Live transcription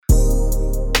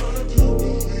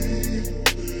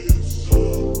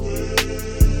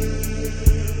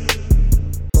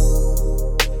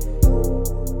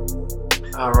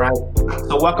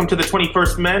Welcome to the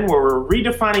 21st Men, where we're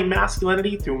redefining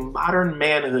masculinity through modern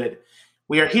manhood.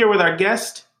 We are here with our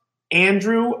guest,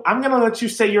 Andrew. I'm going to let you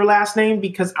say your last name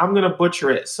because I'm going to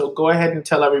butcher it. So go ahead and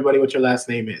tell everybody what your last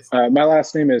name is. My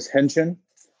last name is Haenchen.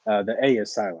 The A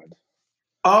is silent.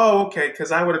 Oh, okay,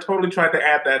 because I would have totally tried to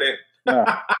add that in.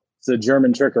 It's a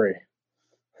German trickery.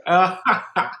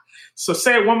 So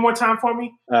say it one more time for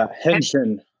me.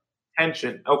 Haenchen.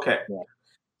 Haenchen. Okay. Yeah.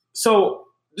 So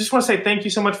just want to say thank you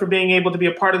so much for being able to be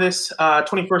a part of this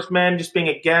 21st Men, just being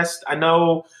a guest. I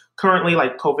know currently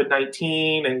like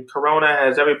COVID-19 and Corona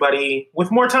has everybody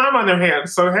with more time on their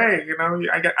hands. So, hey,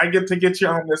 I get to get you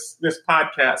on this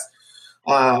podcast.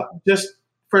 Just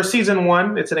for season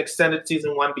one, it's an extended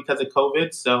season one because of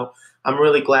COVID. So I'm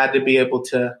really glad to be able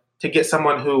to get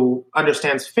someone who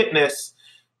understands fitness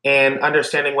and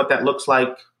understanding what that looks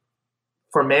like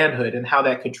for manhood and how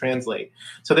that could translate.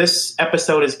 So this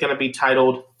episode is going to be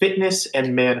titled Fitness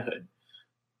and Manhood.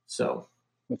 So,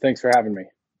 well, thanks for having me.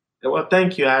 Well,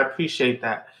 thank you. I appreciate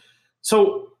that.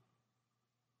 So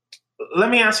let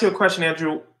me ask you a question,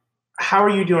 Andrew. How are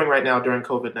you doing right now during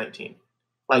COVID-19?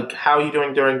 Like, how are you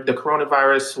doing during the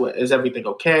coronavirus? Is everything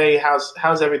okay?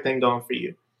 How's everything going for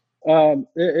you?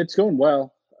 It's going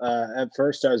well. At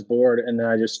first I was bored, and then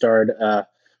I just started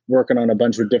working on a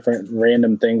bunch of different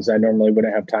random things I normally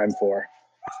wouldn't have time for.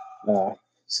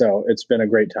 So it's been a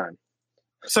great time.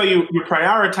 So you're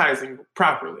prioritizing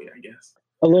properly, I guess.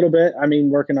 A little bit. I mean,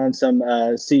 working on some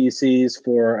CECs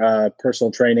for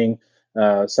personal training.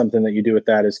 Something that you do with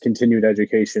that is continued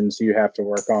education. So you have to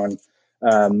work on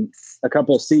a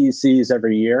couple of CECs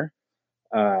every year.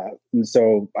 And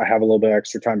so I have a little bit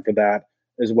extra time for that,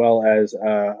 as well as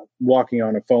walking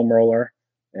on a foam roller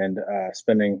and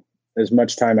spending as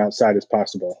much time outside as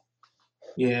possible.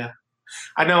 Yeah.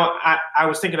 I know I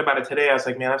was thinking about it today. I was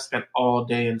like, man, I've spent all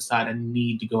day inside. I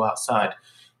need to go outside.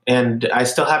 And I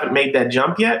still haven't made that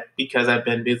jump yet because I've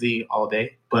been busy all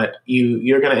day. But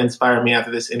you're going to inspire me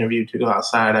after this interview to go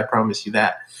outside. I promise you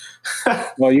that.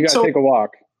 Well, you got to take a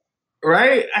walk.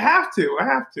 Right? I have to.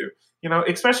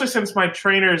 Especially since my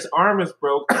trainer's arm is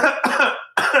broke. Yeah.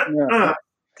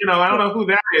 I don't know who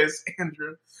that is,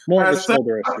 Andrew. More of a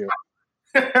shoulder issue.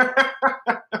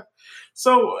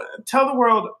 So tell the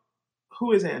world,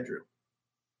 who is Andrew?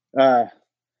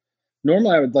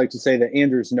 Normally I would like to say that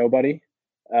Andrew's nobody,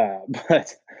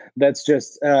 but that's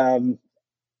just an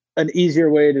easier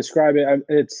way to describe it.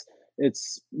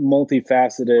 It's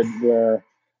multifaceted where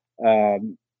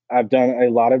I've done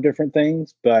a lot of different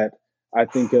things, but I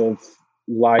think of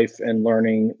life and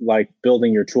learning like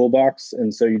building your toolbox.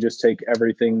 And so you just take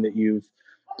everything that you've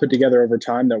put together over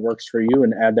time that works for you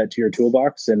and add that to your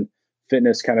toolbox. And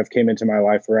fitness kind of came into my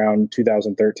life around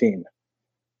 2013.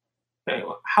 Okay.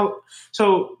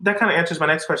 So that kind of answers my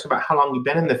next question about how long you've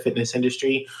been in the fitness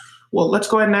industry. Well, let's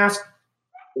go ahead and ask,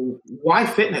 why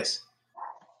fitness?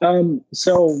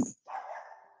 So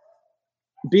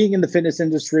being in the fitness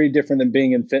industry, different than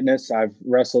being in fitness. I've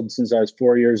wrestled since I was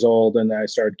 4 years old, and I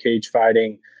started cage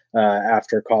fighting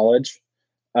after college.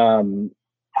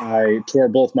 I tore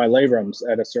both my labrums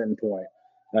at a certain point.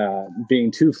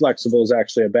 Being too flexible is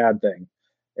actually a bad thing.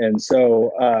 And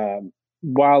so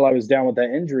while I was down with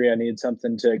that injury, I needed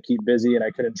something to keep busy, and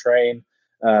I couldn't train.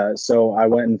 So I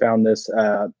went and found this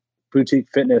boutique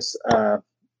fitness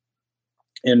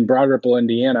in Broad Ripple,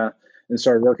 Indiana, and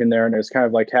started working there. And it was kind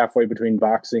of like halfway between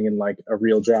boxing and like a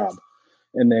real job,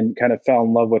 and then kind of fell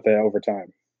in love with it over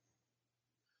time.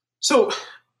 So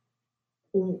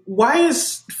why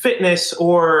is fitness,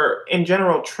 or in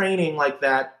general training like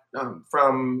that,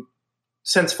 from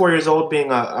since 4 years old being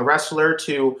a wrestler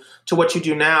to what you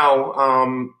do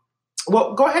now?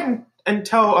 Well, go ahead and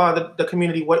tell the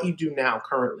community what you do now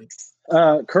currently.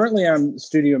 Currently, I'm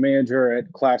studio manager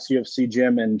at Class UFC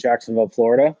Gym in Jacksonville,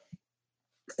 Florida.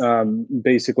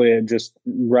 Basically, just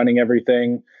running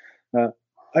everything.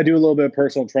 I do a little bit of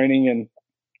personal training and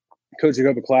coach a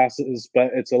couple classes,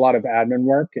 but it's a lot of admin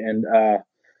work and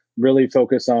really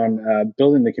focus on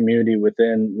building the community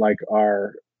within like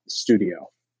our studio.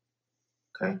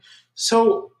 Okay.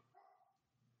 So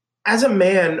as a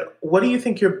man, what do you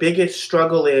think your biggest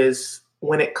struggle is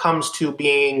when it comes to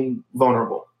being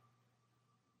vulnerable?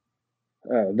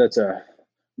 That's a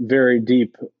very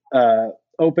deep,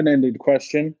 open-ended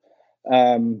question.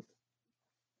 I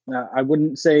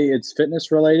wouldn't say it's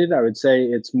fitness related. I would say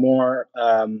it's more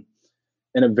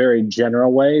in a very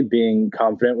general way, being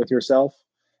confident with yourself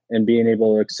and being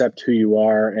able to accept who you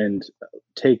are and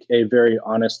take a very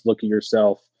honest look at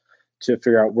yourself to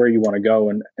figure out where you want to go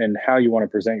and how you want to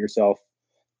present yourself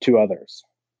to others.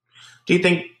 Do you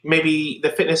think maybe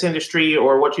the fitness industry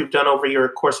or what you've done over your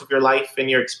course of your life and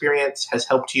your experience has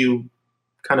helped you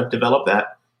kind of develop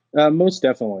that? Most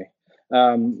definitely.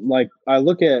 Like I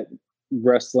look at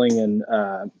wrestling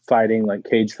and fighting, like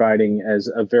cage fighting, as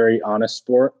a very honest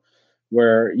sport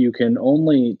where you can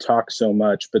only talk so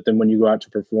much, but then when you go out to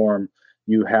perform,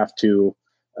 you have to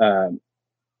um,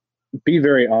 be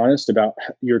very honest about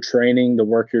your training, the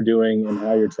work you're doing, and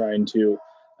how you're trying to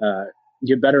uh,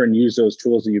 get better and use those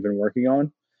tools that you've been working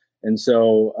on. And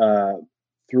so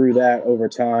through that over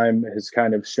time has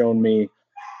kind of shown me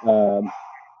um,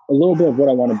 a little bit of what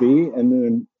I want to be. And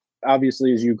then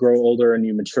obviously, as you grow older and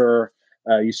you mature,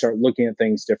 you start looking at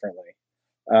things differently.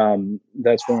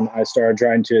 That's when I started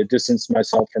trying to distance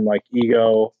myself from like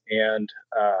ego and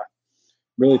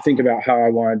really think about how I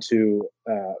wanted to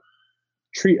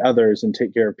treat others and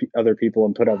take care of other people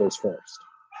and put others first.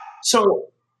 So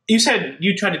you said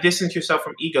you try to distance yourself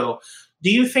from ego. Do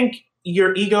you think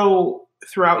your ego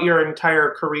throughout your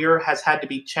entire career has had to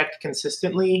be checked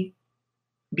consistently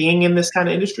being in this kind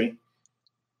of industry?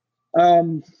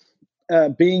 Um,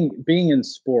 being in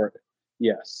sport,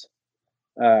 yes,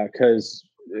 because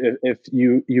if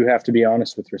you have to be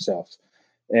honest with yourself,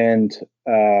 and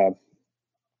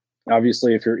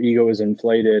obviously, if your ego is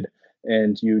inflated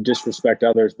and you disrespect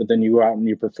others, but then you go out and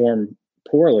you perform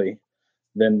poorly,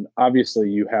 then obviously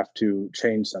you have to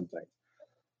change something.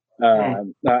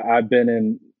 Hmm. I've been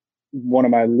in one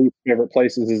of my least favorite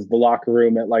places is the locker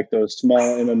room at like those small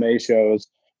MMA shows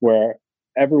where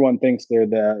everyone thinks they're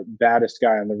the baddest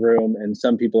guy in the room, and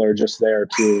some people are just there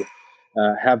to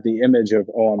have the image of,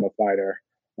 oh, I'm a fighter,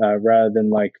 rather than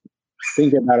like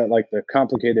thinking about it like the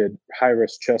complicated high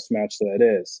risk chess match that it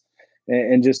is.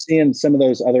 And just seeing some of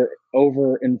those other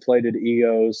overinflated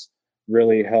egos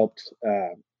really helped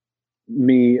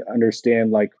me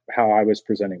understand like how I was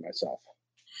presenting myself.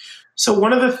 So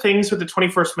one of the things with the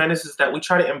 21st Men is that we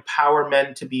try to empower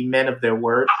men to be men of their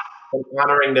word and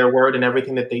honoring their word in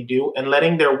everything that they do and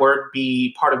letting their word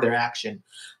be part of their action.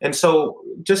 And so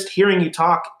just hearing you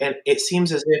talk, and it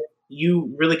seems as if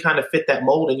you really kind of fit that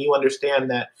mold and you understand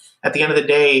that at the end of the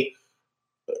day,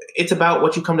 it's about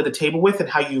what you come to the table with and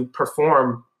how you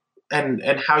perform and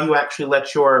how you actually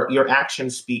let your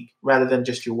actions speak rather than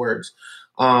just your words.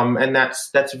 And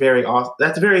that's very awesome.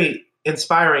 That's very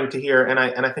inspiring to hear, and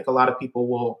I think a lot of people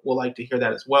will like to hear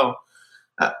that as well.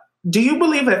 Uh, do you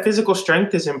believe that physical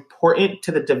strength is important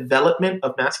to the development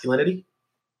of masculinity?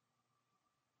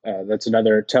 That's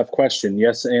another tough question.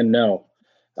 Yes and no.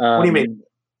 What do you mean?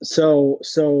 Um,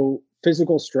 so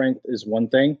physical strength is one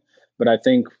thing, but I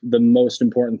think the most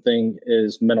important thing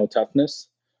is mental toughness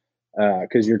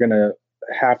because you're going to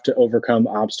have to overcome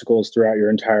obstacles throughout your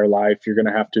entire life. You're going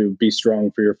to have to be strong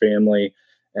for your family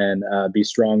and be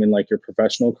strong in like your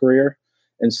professional career.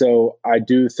 And so I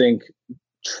do think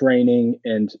training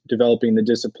and developing the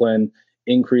discipline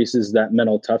increases that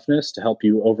mental toughness to help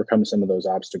you overcome some of those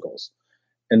obstacles.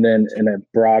 And then in a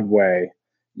broad way,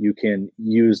 you can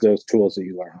use those tools that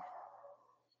you learn.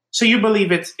 So you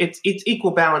believe it's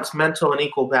equal balance mental and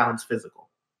equal balance physical?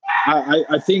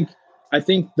 I think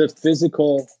the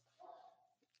physical,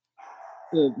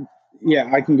 uh,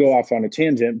 yeah, I can go off on a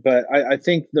tangent, but I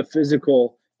think the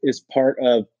physical is part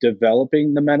of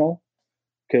developing the mental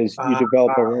because you Uh,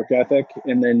 develop a work ethic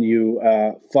and then you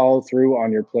follow through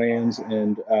on your plans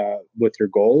and with your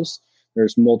goals.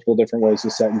 There's multiple different ways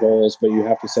to set goals, but you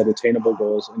have to set attainable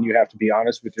goals and you have to be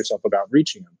honest with yourself about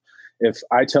reaching them. If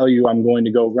I tell you I'm going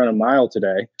to go run a mile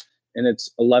today and it's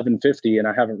 11:50 and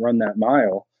I haven't run that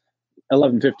mile,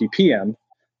 11:50 p.m.,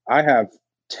 I have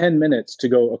 10 minutes to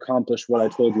go accomplish what I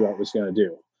told you I was going to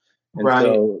do. And right.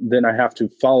 so then I have to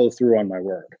follow through on my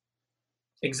word.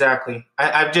 Exactly.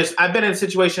 I've been in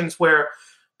situations where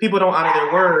people don't honor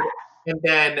their word and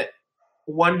then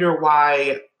wonder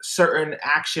why certain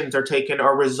actions are taken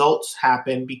or results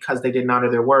happen because they didn't honor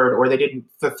their word or they didn't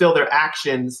fulfill their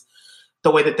actions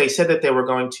the way that they said that they were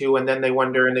going to, and then they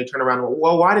wonder and they turn around,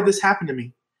 well, why did this happen to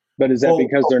me? But is that Well,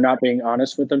 because they're not being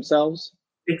honest with themselves?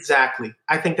 exactly.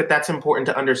 I think that that's important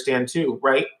to understand too,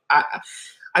 right?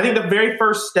 I think the very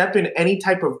first step in any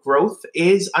type of growth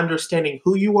is understanding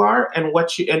who you are and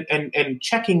what you and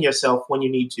checking yourself when you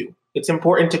need to. It's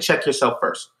important to check yourself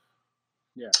first.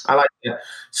 Yeah. I like that.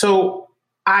 So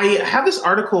I have this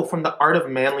article from the Art of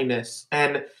Manliness,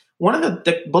 and one of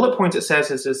the bullet points it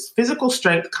says is this: physical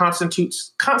strength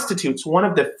constitutes one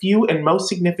of the few and most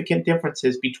significant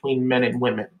differences between men and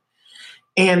women.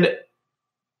 And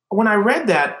when I read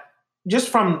that, just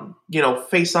from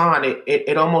face on,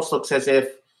 it almost looks as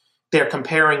if they're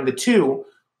comparing the two.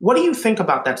 What do you think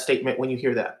about that statement when you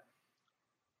hear that?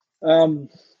 Um,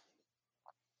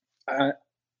 I,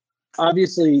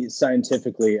 obviously,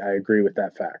 scientifically, I agree with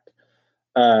that fact.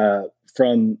 Uh,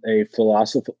 from a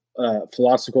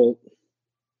philosophical,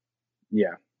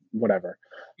 yeah, whatever.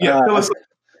 Yeah, Uh,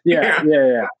 yeah, yeah,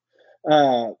 yeah,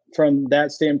 yeah. From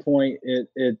that standpoint,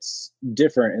 it's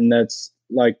different, and that's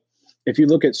like if you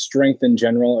look at strength in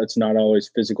general, it's not always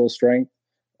physical strength.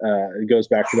 It goes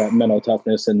back to that mental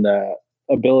toughness and the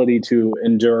ability to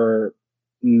endure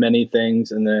many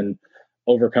things and then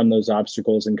overcome those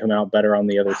obstacles and come out better on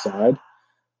the other side.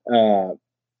 Uh,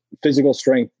 Physical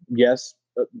strength, yes,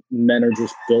 men are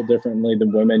just built differently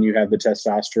than women. You have the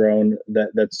testosterone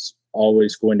that's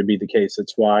always going to be the case.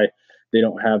 It's why they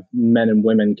don't have men and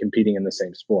women competing in the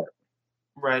same sport.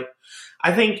 right.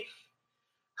 I think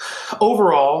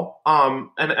overall, and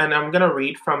I'm gonna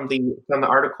read from the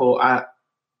article.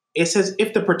 It says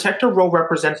if the protector role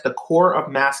represents the core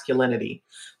of masculinity,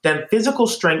 then physical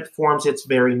strength forms its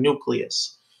very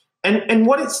nucleus. And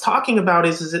what it's talking about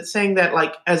is it's saying that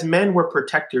like as men we're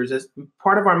protectors, as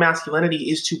part of our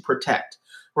masculinity is to protect,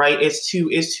 right? Is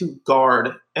to guard,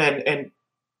 and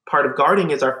part of guarding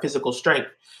is our physical strength,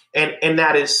 and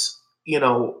that is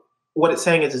what it's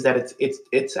saying is that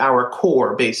it's our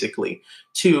core basically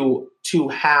to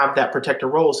have that protector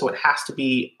role. So it has to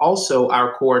be also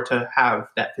our core to have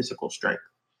that physical strength.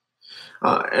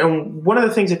 And one of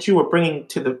the things that you were bringing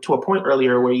to a point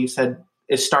earlier where you said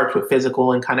it starts with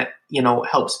physical and kind of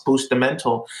helps boost the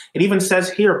mental. It even says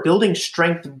here building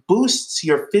strength boosts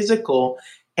your physical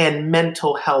and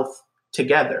mental health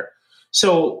together.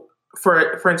 So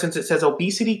for instance, it says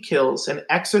obesity kills, and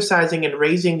exercising and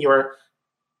raising your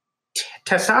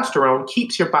testosterone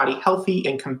keeps your body healthy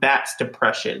and combats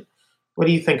depression. What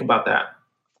do you think about that?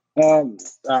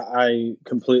 I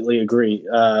completely agree.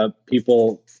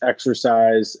 People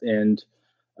exercise and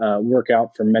work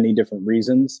out for many different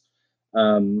reasons.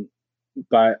 Um,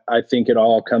 but I think it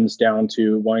all comes down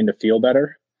to wanting to feel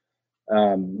better.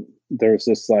 There's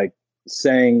this like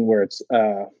saying where it's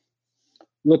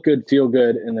look good, feel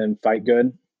good, and then fight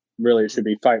good. Really, it should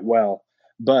be fight well.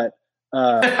 But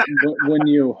when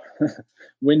you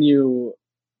when you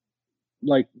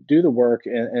like do the work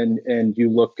and you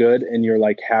look good and you're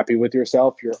like happy with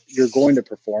yourself, you're going to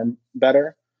perform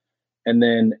better. And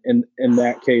then in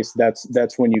that case,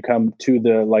 that's when you come to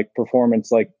the like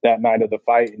performance, like that night of the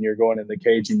fight, and you're going in the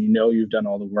cage and you've done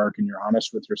all the work and you're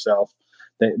honest with yourself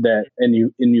that and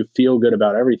you feel good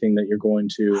about everything that you're going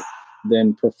to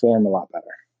then perform a lot better.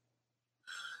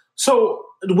 So,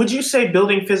 would you say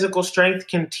building physical strength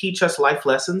can teach us life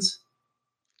lessons?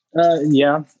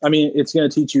 Yeah, I mean, it's going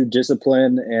to teach you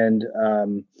discipline,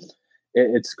 and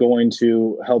it's going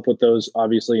to help with those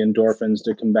obviously endorphins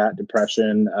to combat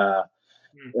depression,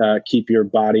 keep your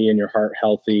body and your heart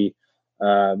healthy.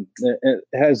 It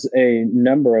has a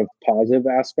number of positive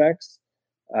aspects.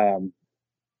 Um,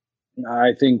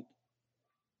 I think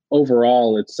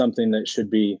overall, it's something that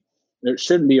it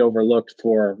shouldn't be overlooked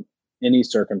for any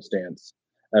circumstance.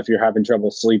 If you're having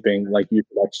trouble sleeping, like you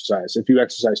should exercise. If you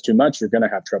exercise too much, you're going to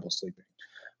have trouble sleeping.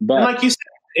 And But like you said,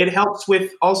 it helps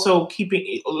with also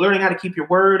learning how to keep your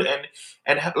word, and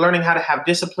learning how to have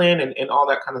discipline, and all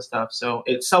that kind of stuff. So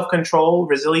it's self-control,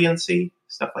 resiliency,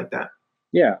 stuff like that.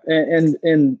 yeah,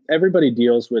 and everybody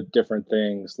deals with different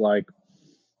things. Like,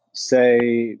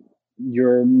 say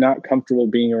you're not comfortable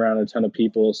being around a ton of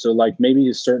people, so like maybe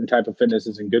a certain type of fitness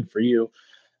isn't good for you.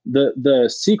 The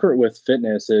secret with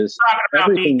fitness is Talking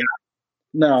about me, everything.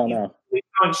 No, he's no,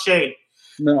 throwing shade.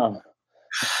 no.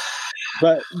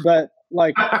 But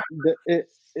like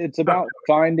it's about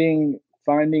finding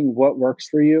what works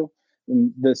for you.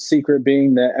 And the secret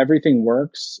being that everything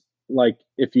works like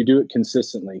if you do it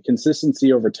consistently.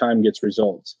 Consistency over time gets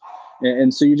results.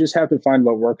 And so you just have to find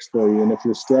what works for you. And if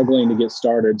you're struggling to get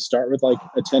started, start with like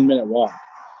a 10-minute walk.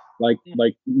 Like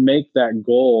make that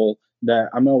goal that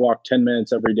I'm gonna walk 10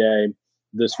 minutes every day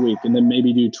this week, and then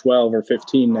maybe do 12 or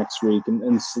 15 next week,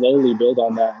 and slowly build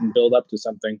on that and build up to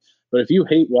something. But if you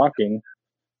hate walking,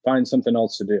 find something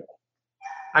else to do.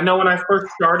 I know when I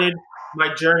first started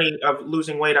my journey of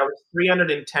losing weight, I was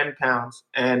 310 pounds,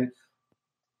 and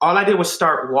all I did was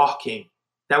start walking.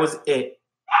 That was it.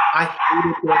 I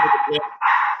hated going to the gym.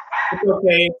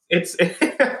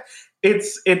 It's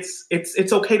okay.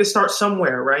 It's okay to start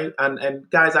somewhere, right? And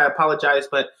guys, I apologize,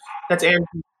 but that's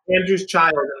Andrew's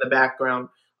child in the background.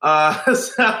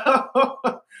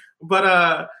 But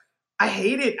I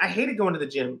hated going to the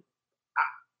gym.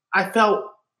 I, I felt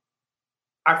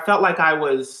I felt like I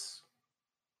was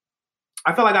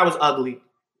ugly.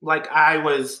 Like I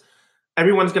was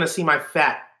everyone's gonna see my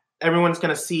fat. Everyone's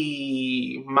gonna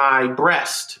see my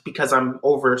breast because I'm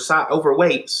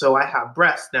overweight. So I have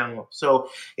breasts now. So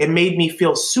it made me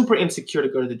feel super insecure to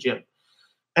go to the gym.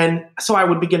 And so I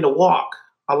would begin to walk.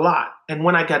 a lot. And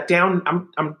when I got down,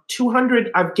 I'm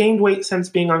 200. I've gained weight since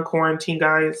being on quarantine,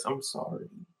 guys. I'm sorry.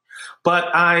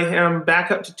 But I am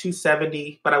back up to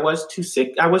 270, but I was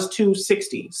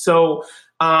 260. So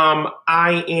I'm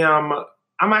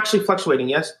actually fluctuating.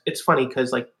 Yes, it's funny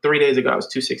because like 3 days ago I was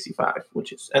 265,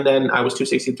 and then I was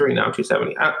 263, now I'm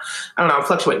 270. I don't know, I'm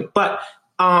fluctuating. But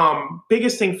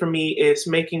biggest thing for me is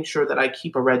making sure that I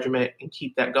keep a regiment and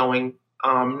keep that going.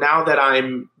 Now that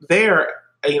I'm there,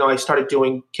 I started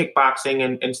doing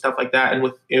kickboxing and stuff like that,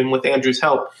 and with Andrew's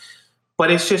help. But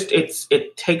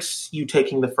it takes you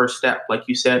taking the first step, like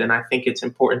you said, and I think it's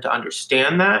important to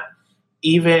understand that,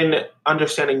 even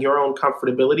understanding your own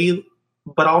comfortability,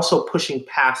 but also pushing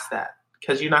past that,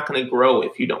 because you're not going to grow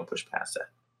if you don't push past that.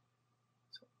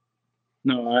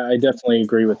 No, I definitely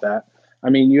agree with that.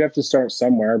 I mean, you have to start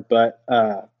somewhere, but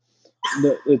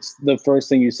it's the first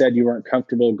thing you said. You weren't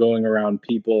comfortable going around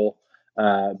people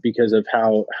because of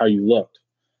how you looked.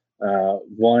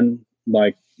 One,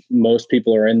 like most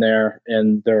people are in there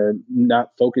and they're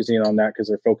not focusing on that because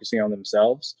they're focusing on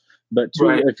themselves. But two,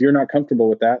 Right. if you're not comfortable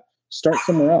with that, start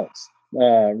somewhere else.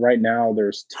 Right now,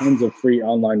 there's tons of free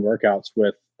online workouts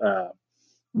with the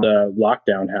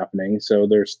lockdown happening. So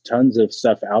there's tons of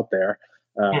stuff out there.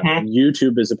 Mm-hmm.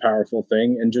 YouTube is a powerful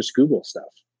thing, and just Google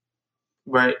stuff.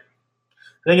 Right.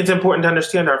 I think it's important to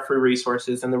understand our free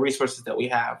resources and the resources that we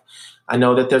have. I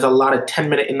know that there's a lot of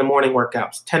 10-minute in the morning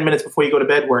workouts, 10 minutes before you go to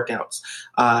bed workouts.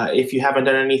 If you haven't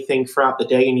done anything throughout the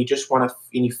day and you just and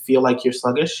you feel like you're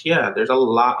sluggish, yeah, there's a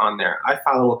lot on there. I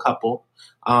follow a couple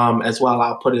as well.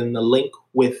 I'll put in the link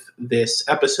with this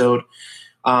episode.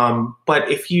 But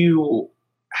if you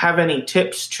have any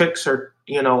tips, tricks, or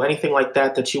anything like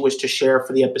that you wish to share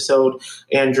for the episode,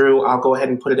 Andrew, I'll go ahead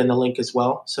and put it in the link as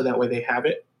well, so that way they have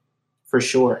it. For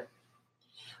sure.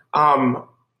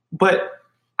 But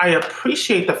I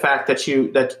appreciate the fact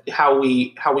that how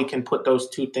we can put those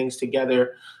two things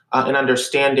together, and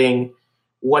understanding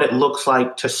what it looks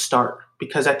like to start,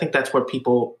 because I think that's where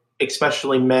people,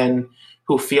 especially men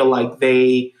who feel like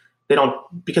they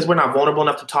don't, because we're not vulnerable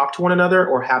enough to talk to one another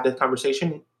or have this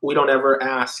conversation, we don't ever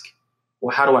ask,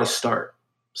 well, how do I start?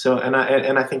 So, and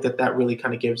I think that really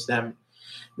kind of gives them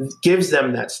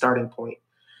that starting point.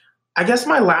 I guess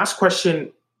my last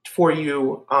question for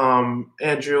you,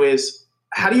 Andrew, is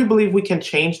how do you believe we can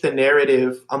change the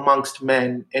narrative amongst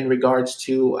men in regards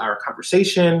to our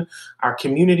conversation, our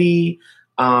community,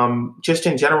 just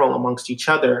in general amongst each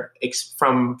other,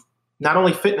 from not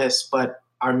only fitness, but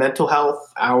our mental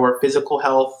health, our physical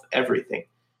health, everything?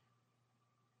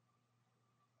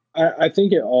 I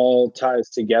think it all ties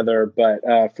together, but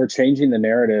for changing the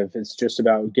narrative, it's just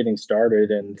about getting started.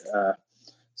 And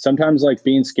sometimes like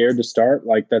being scared to start,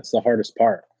 like that's the hardest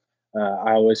part.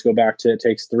 I always go back to, it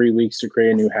takes 3 weeks to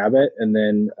create a new habit, and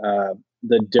then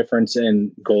the difference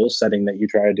in goal setting that you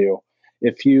try to do.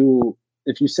 If you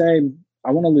say,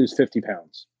 I want to lose 50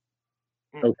 pounds,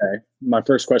 okay, my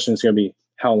first question is going to be,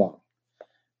 how long?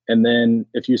 And then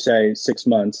if you say 6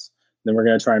 months, then we're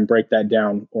going to try and break that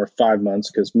down, or 5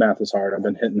 months, because math is hard. I've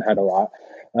been hitting the head a lot.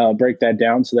 Break that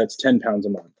down, so that's 10 pounds a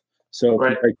month. So if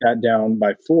Right. you break that down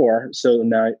by 4, so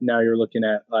now you're looking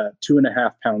at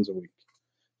 2.5 pounds a week.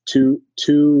 2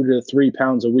 to 3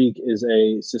 pounds a week is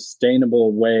a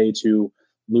sustainable way to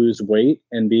lose weight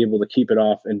and be able to keep it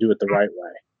off and do it the right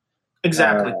way.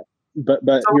 Exactly. But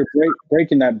you're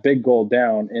breaking that big goal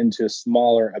down into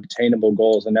smaller, obtainable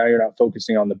goals, and now you're not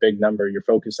focusing on the big number. You're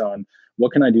focused on,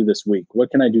 what can I do this week?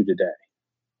 What can I do today?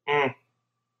 Mm.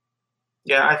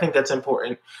 Yeah, I think that's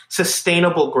important.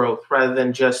 Sustainable growth rather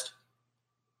than just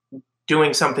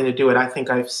doing something to do it. I think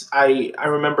I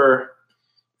remember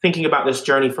thinking about this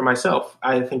journey for myself.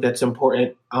 I think that's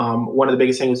important. One of the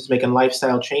biggest things is making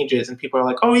lifestyle changes, and people are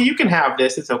like, "Oh, you can have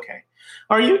this. It's okay."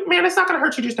 Man, it's not going to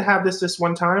hurt you just to have this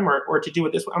one time, or to do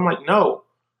it this way. I'm like, no,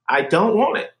 I don't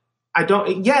want it. I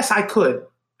don't. Yes, I could.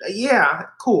 Yeah,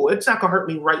 cool. It's not going to hurt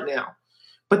me right now.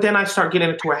 But then I start getting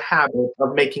into a habit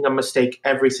of making a mistake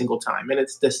every single time. And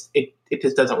it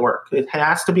just doesn't work. It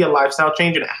has to be a lifestyle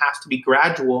change, and it has to be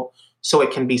gradual so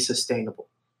it can be sustainable.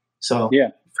 So,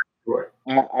 Yeah, sure.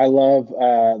 I love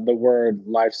the word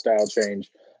lifestyle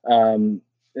change.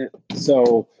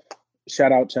 So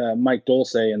shout out to Mike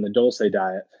Dulce and the Dulce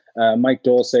diet. Mike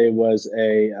Dulce was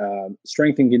a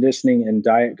strength and conditioning and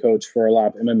diet coach for a lot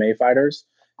of MMA fighters.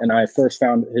 And I first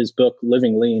found his book,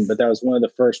 Living Lean, but that was one of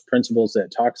the first principles that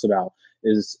it talks about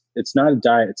is it's not a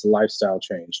diet, it's a lifestyle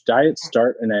change. Diets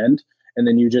start and end, and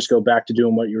then you just go back to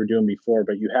doing what you were doing before,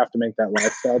 but you have to make that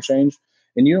lifestyle change.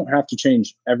 And you don't have to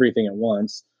change everything at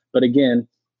once. But again,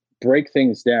 break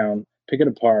things down, pick it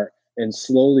apart, and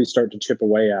slowly start to chip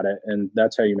away at it. And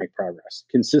that's how you make progress.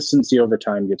 Consistency over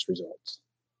time gets results.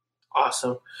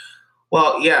 Awesome.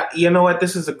 Well, yeah, you know what?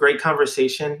 This is a great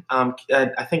conversation.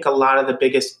 I think a lot of the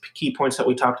biggest key points that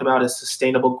we talked about is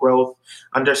sustainable growth,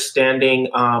 understanding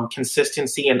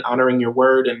consistency and honoring your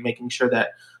word, and making sure that,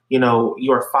 you know,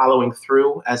 you are following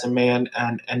through as a man,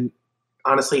 and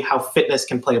honestly, how fitness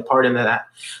can play a part in that.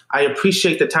 I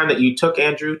appreciate the time that you took,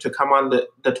 Andrew, to come on the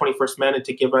 21st Man and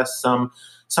to give us some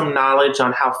knowledge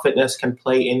on how fitness can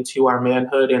play into our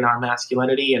manhood and our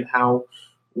masculinity, and how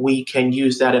we can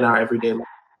use that in our everyday life.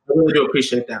 I really do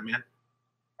appreciate that, man.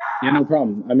 Yeah, no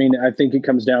problem. I mean, I think it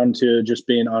comes down to just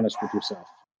being honest with yourself.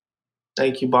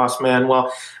 Thank you, boss man.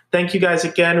 Well, thank you guys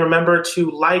again. Remember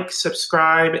to like,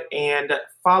 subscribe, and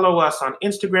follow us on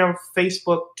Instagram,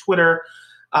 Facebook, Twitter,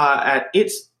 at the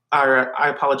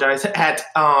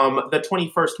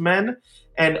 21st Men.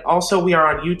 And also we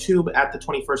are on YouTube at the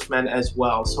 21st Men as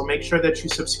well. So make sure that you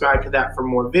subscribe to that for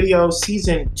more videos.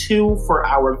 Season 2 for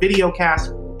our video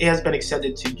cast has been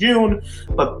extended to June,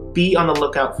 but be on the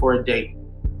lookout for a date.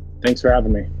 Thanks for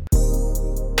having me.